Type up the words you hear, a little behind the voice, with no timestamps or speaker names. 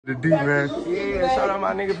The D man. Yeah, shout out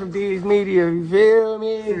my nigga from D's Media, you feel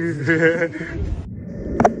me?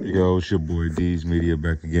 Yo, it's your boy D's Media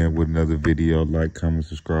back again with another video. Like, comment,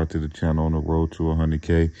 subscribe to the channel on the road to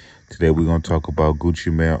 100K. Today we're going to talk about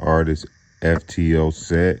Gucci Mane artist FTO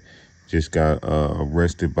Sett. Just got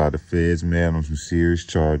arrested by the feds, man, on some serious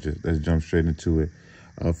charges. Let's jump straight into it.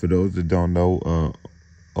 For those that don't know,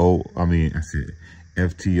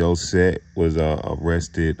 FTO Sett was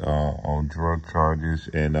arrested on drug charges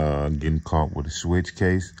and getting caught with a switch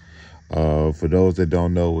case. For those that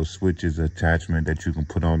don't know, a switch is an attachment that you can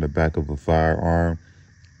put on the back of a firearm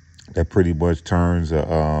that pretty much turns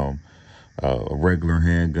a regular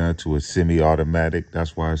handgun to a semi-automatic.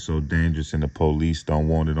 That's why it's so dangerous and the police don't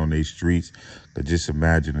want it on their streets. But just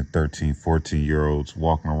imagine a 13, 14-year-olds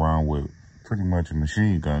walking around with pretty much a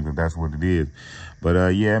machine gun, because that's what it is. But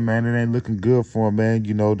yeah, man, it ain't looking good for him, man.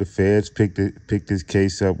 You know, the feds picked this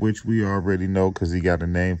case up, which we already know because he got a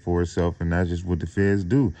name for himself, and that's just what the feds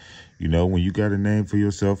do. You know, when you got a name for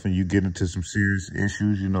yourself and you get into some serious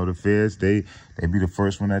issues, you know, the feds, they be the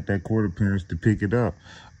first one at that court appearance to pick it up.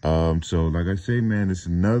 So like I say, man, it's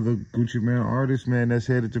another Gucci Mane artist, man, that's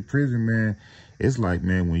headed to prison, man. It's like,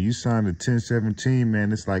 man, when you sign a 1017,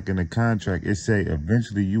 man, it's like in a contract, it say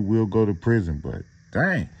eventually you will go to prison, but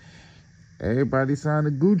dang, everybody signed a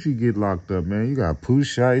Gucci get locked up, man. You got Pooh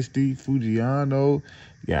Shiesty, Fujiano,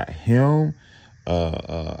 you got him,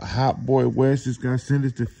 Hot Boy West just got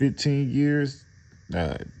sentenced to 15 years.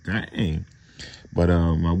 Dang. But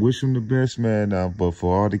I wish him the best, man. But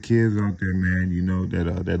for all the kids out there, man, you know,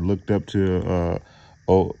 that looked up to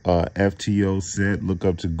FTO Sett, look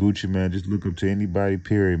up to Gucci, man, just look up to anybody,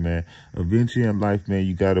 period, man. Eventually in life, man,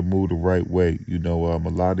 you got to move the right way. You know, a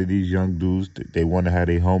lot of these young dudes, they want to have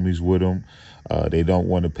their homies with them. They don't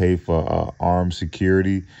want to pay for armed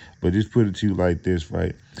security. But just put it to you like this,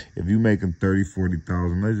 right? If you making 30,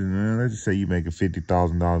 40,000, let's just say you making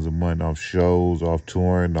 $50,000 a month off shows, off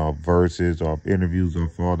touring, off verses, off interviews,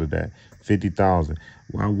 off all of that, 50,000.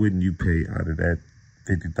 Why wouldn't you pay out of that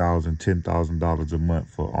 $50,000, $10,000 a month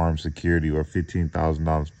for armed security, or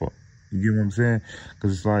 $15,000 for, you get what I'm saying?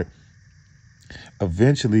 Because it's like,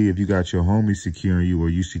 eventually, if you got your homies securing you or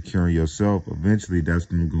you securing yourself, eventually that's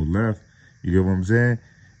going to go left. You get what I'm saying?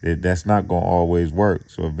 That's not going to always work.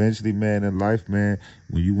 So eventually, man, in life, man,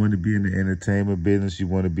 when you want to be in the entertainment business, you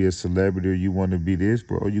want to be a celebrity, or you want to be this,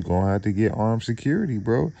 bro, you're going to have to get armed security,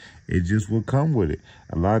 bro. It just will come with it.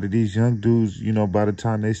 A lot of these young dudes, you know, by the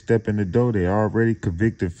time they step in the door, they already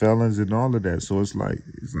convicted felons and all of that. So it's like,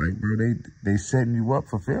 bro, they setting you up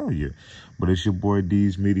for failure. But it's your boy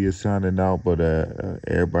D's Media signing out. But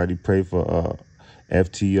everybody pray for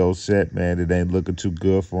FTO Sett, man. It ain't looking too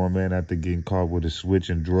good for him, man, after getting caught with a switch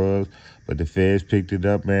and drugs. But the feds picked it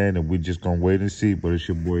up, man, and we just gonna wait and see. But it's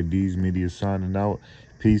your boy D's Media signing out.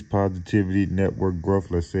 Peace, positivity, network growth.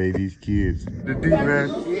 Let's save these kids. The D man.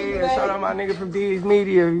 Yeah, shout out my nigga from D's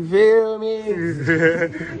Media, you feel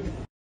me?